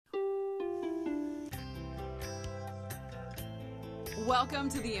Welcome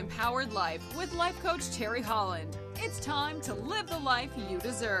to The Empowered Life with Life Coach Terry Holland. It's time to live the life you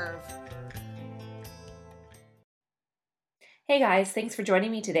deserve. Hey guys, thanks for joining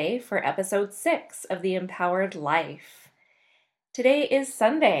me today for episode 6 of The Empowered Life. Today is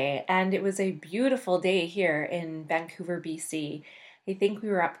Sunday and it was a beautiful day here in Vancouver, BC. I think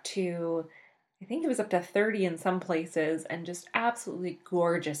it was up to 30 in some places and just absolutely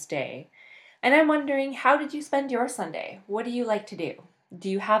gorgeous day. And I'm wondering, how did you spend your Sunday? What do you like to do? Do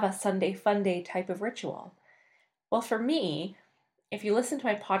you have a Sunday fun day type of ritual? Well, for me, if you listened to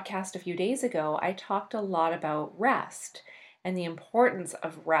my podcast a few days ago, I talked a lot about rest and the importance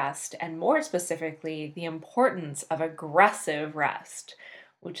of rest, and more specifically, the importance of aggressive rest,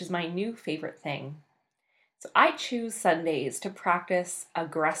 which is my new favorite thing. So I choose Sundays to practice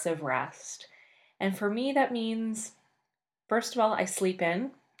aggressive rest. And for me, that means, first of all, I sleep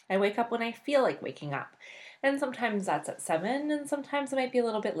in. I wake up when I feel like waking up. And sometimes that's at 7, and sometimes it might be a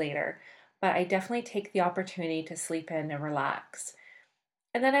little bit later. But I definitely take the opportunity to sleep in and relax.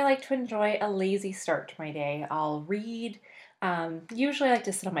 And then I like to enjoy a lazy start to my day. I'll read. Usually I like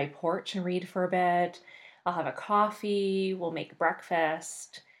to sit on my porch and read for a bit. I'll have a coffee. We'll make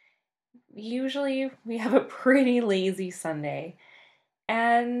breakfast. Usually we have a pretty lazy Sunday.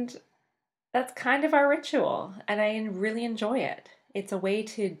 And that's kind of our ritual. And I really enjoy it. It's a way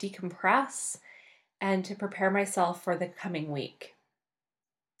to decompress and to prepare myself for the coming week.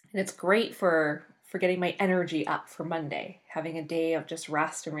 And it's great for getting my energy up for Monday, having a day of just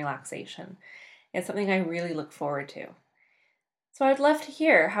rest and relaxation. It's something I really look forward to. So I'd love to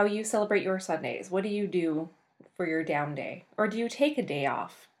hear how you celebrate your Sundays. What do you do for your down day? Or do you take a day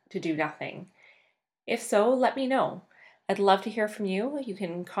off to do nothing? If so, let me know. I'd love to hear from you. You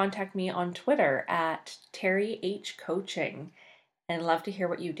can contact me on Twitter at Terry H Coaching, and I'd love to hear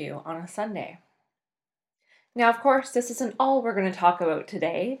what you do on a Sunday. Now, of course, this isn't all we're going to talk about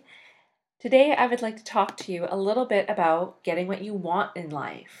today. Today, I would like to talk to you a little bit about getting what you want in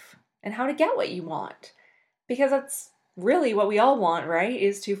life and how to get what you want. Because that's really what we all want, right?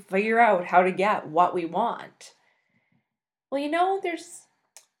 Is to figure out how to get what we want. Well,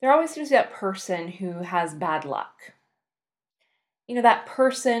 there always seems to be that person who has bad luck. That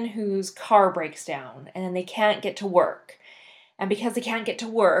person whose car breaks down and then they can't get to work. And because they can't get to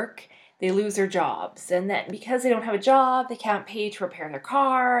work, they lose their jobs. And then because they don't have a job, they can't pay to repair their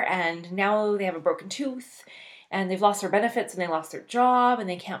car. And now they have a broken tooth. And they've lost their benefits and they lost their job. And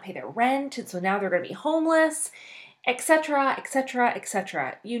they can't pay their rent. And so now they're going to be homeless, etc., etc.,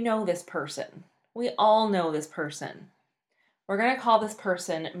 etc. You know this person. We all know this person. We're going to call this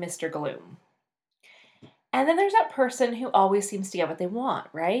person Mr. Gloom. And then there's that person who always seems to get what they want,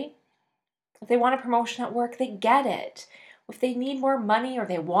 right? If they want a promotion at work, they get it. If they need more money or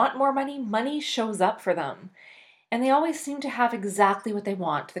they want more money, money shows up for them. And they always seem to have exactly what they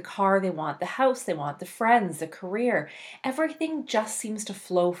want. The car they want, the house they want, the friends, the career. Everything just seems to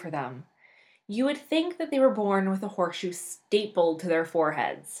flow for them. You would think that they were born with a horseshoe stapled to their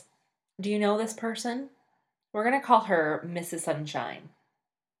foreheads. Do you know this person? We're going to call her Mrs. Sunshine.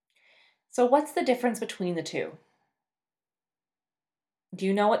 So what's the difference between the two? Do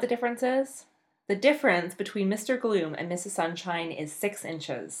you know what the difference is? The difference between Mr. Gloom and Mrs. Sunshine is 6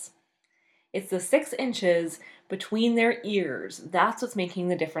 inches. It's the 6 inches between their ears. That's what's making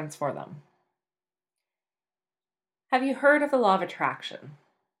the difference for them. Have you heard of the law of attraction?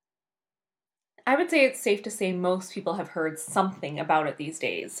 I would say it's safe to say most people have heard something about it these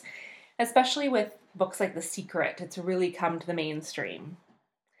days, especially with books like The Secret. It's really come to the mainstream.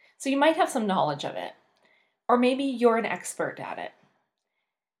 So you might have some knowledge of it, or maybe you're an expert at it.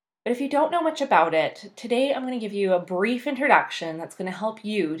 But if you don't know much about it, today I'm going to give you a brief introduction that's going to help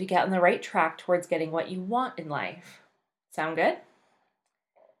you to get on the right track towards getting what you want in life. Sound good?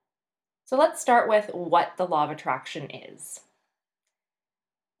 So let's start with what the law of attraction is.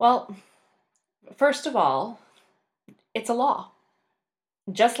 Well, first of all, it's a law.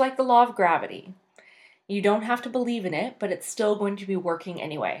 Just like the law of gravity. You don't have to believe in it, but it's still going to be working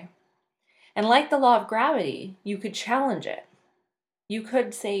anyway. And like the law of gravity, you could challenge it. You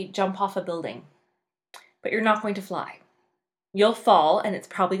could, say, jump off a building, but you're not going to fly. You'll fall, and it's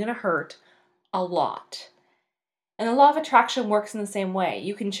probably going to hurt a lot. And the law of attraction works in the same way.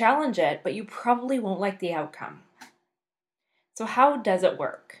 You can challenge it, but you probably won't like the outcome. So how does it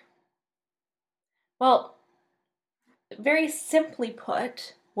work? Well, very simply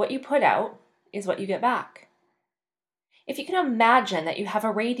put, what you put out is what you get back. If you can imagine that you have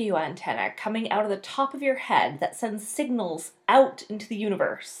a radio antenna coming out of the top of your head that sends signals out into the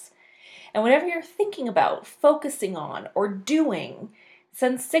universe, and whatever you're thinking about, focusing on, or doing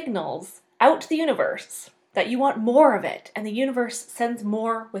sends signals out to the universe, that you want more of it, and the universe sends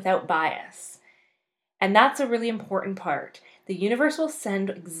more without bias. And that's a really important part. The universe will send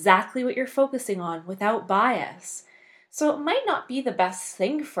exactly what you're focusing on without bias. So it might not be the best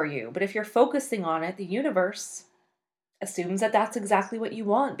thing for you, but if you're focusing on it, the universe assumes that that's exactly what you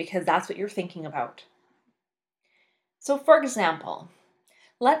want because that's what you're thinking about. So for example,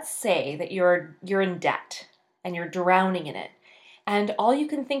 let's say that you're in debt and you're drowning in it. And all you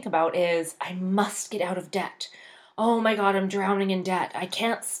can think about is, I must get out of debt. Oh my God, I'm drowning in debt. I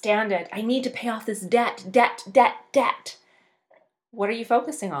can't stand it. I need to pay off this debt, debt, debt, debt. What are you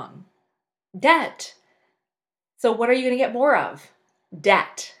focusing on? Debt. So what are you going to get more of?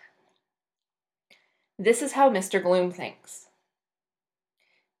 Debt. This is how Mr. Gloom thinks.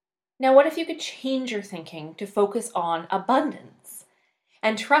 Now, what if you could change your thinking to focus on abundance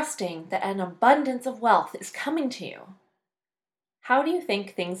and trusting that an abundance of wealth is coming to you? How do you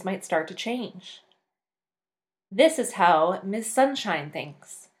think things might start to change? This is how Ms. Sunshine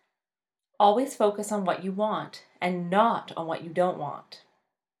thinks. Always focus on what you want and not on what you don't want.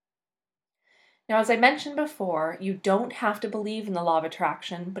 Now, as I mentioned before, you don't have to believe in the law of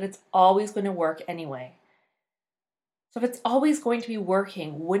attraction, but it's always going to work anyway. So if it's always going to be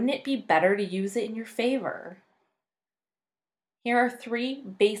working, wouldn't it be better to use it in your favor? Here are 3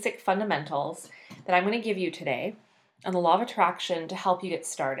 basic fundamentals that I'm going to give you today on the law of attraction to help you get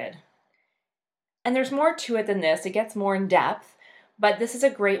started. And there's more to it than this. It gets more in depth, but this is a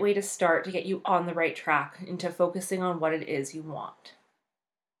great way to start to get you on the right track into focusing on what it is you want.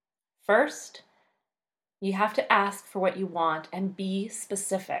 First, you have to ask for what you want and be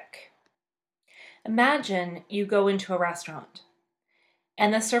specific. Imagine you go into a restaurant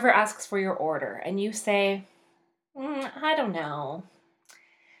and the server asks for your order and you say, I don't know.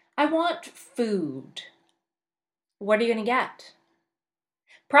 I want food. What are you going to get?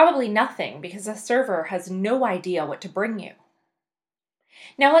 Probably nothing because the server has no idea what to bring you.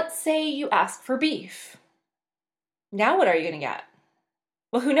 Now let's say you ask for beef. Now what are you going to get?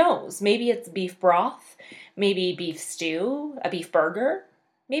 Well, who knows? Maybe it's beef broth, maybe beef stew, a beef burger,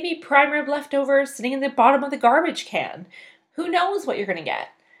 maybe prime rib leftovers sitting in the bottom of the garbage can. Who knows what you're going to get?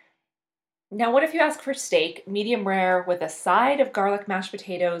 Now, what if you ask for steak, medium rare, with a side of garlic mashed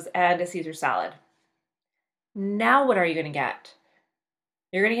potatoes and a Caesar salad? Now, what are you going to get?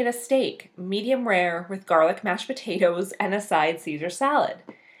 You're going to get a steak, medium rare, with garlic mashed potatoes and a side Caesar salad.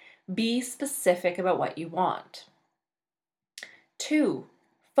 Be specific about what you want. 2,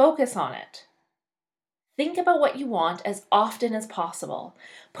 focus on it. Think about what you want as often as possible.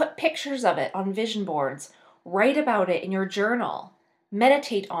 Put pictures of it on vision boards. Write about it in your journal.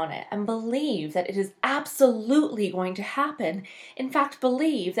 Meditate on it and believe that it is absolutely going to happen. In fact,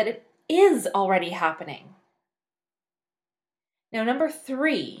 believe that it is already happening. Now, number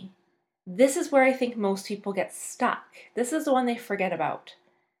 3, this is where I think most people get stuck. This is the one they forget about.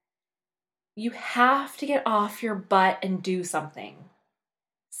 You have to get off your butt and do something.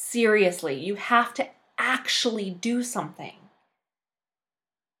 Seriously, you have to actually do something.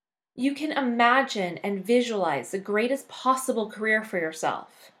 You can imagine and visualize the greatest possible career for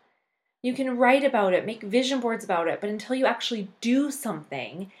yourself. You can write about it, make vision boards about it, but until you actually do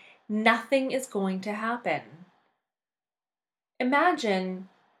something, nothing is going to happen. Imagine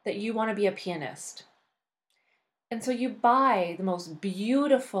that you want to be a pianist. And so you buy the most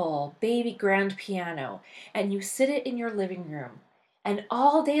beautiful baby grand piano and you sit it in your living room. And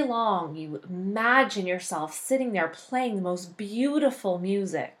all day long, you imagine yourself sitting there playing the most beautiful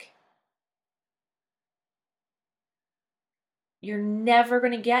music. You're never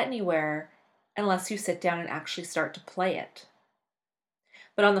going to get anywhere unless you sit down and actually start to play it.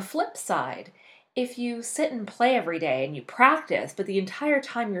 But on the flip side, if you sit and play every day and you practice, but the entire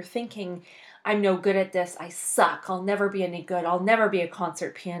time you're thinking, I'm no good at this, I suck, I'll never be any good, I'll never be a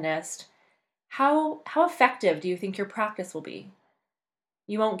concert pianist, how effective do you think your practice will be?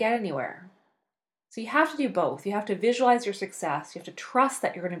 You won't get anywhere. So you have to do both. You have to visualize your success. You have to trust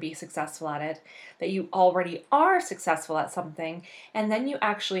that you're going to be successful at it, that you already are successful at something, and then you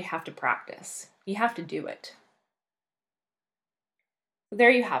actually have to practice. You have to do it. So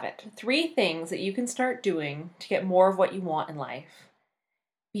there you have it. 3 things that you can start doing to get more of what you want in life.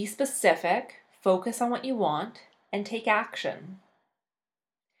 Be specific, focus on what you want, and take action.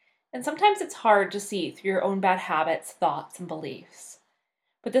 And sometimes it's hard to see through your own bad habits, thoughts, and beliefs.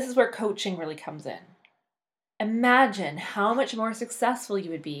 But this is where coaching really comes in. Imagine how much more successful you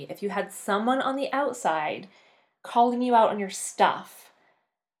would be if you had someone on the outside calling you out on your stuff,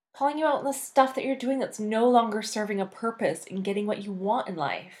 calling you out on the stuff that you're doing that's no longer serving a purpose in getting what you want in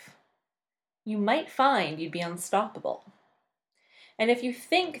life. You might find you'd be unstoppable. And if you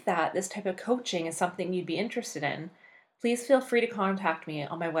think that this type of coaching is something you'd be interested in, please feel free to contact me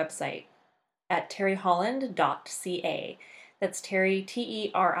on my website at terryholland.ca. That's Terry,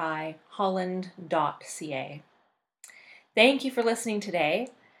 Teri, Holland.ca. Thank you for listening today,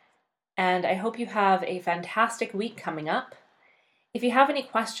 and I hope you have a fantastic week coming up. If you have any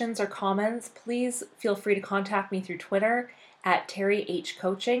questions or comments, please feel free to contact me through Twitter at Terry H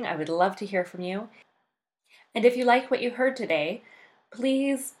Coaching. I would love to hear from you. And if you like what you heard today,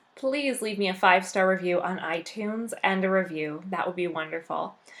 please leave me a 5-star review on iTunes and a review. That would be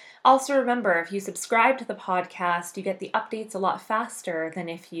wonderful. Also remember, if you subscribe to the podcast, you get the updates a lot faster than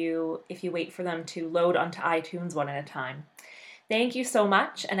if you wait for them to load onto iTunes one at a time. Thank you so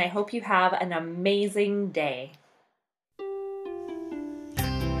much, and I hope you have an amazing day.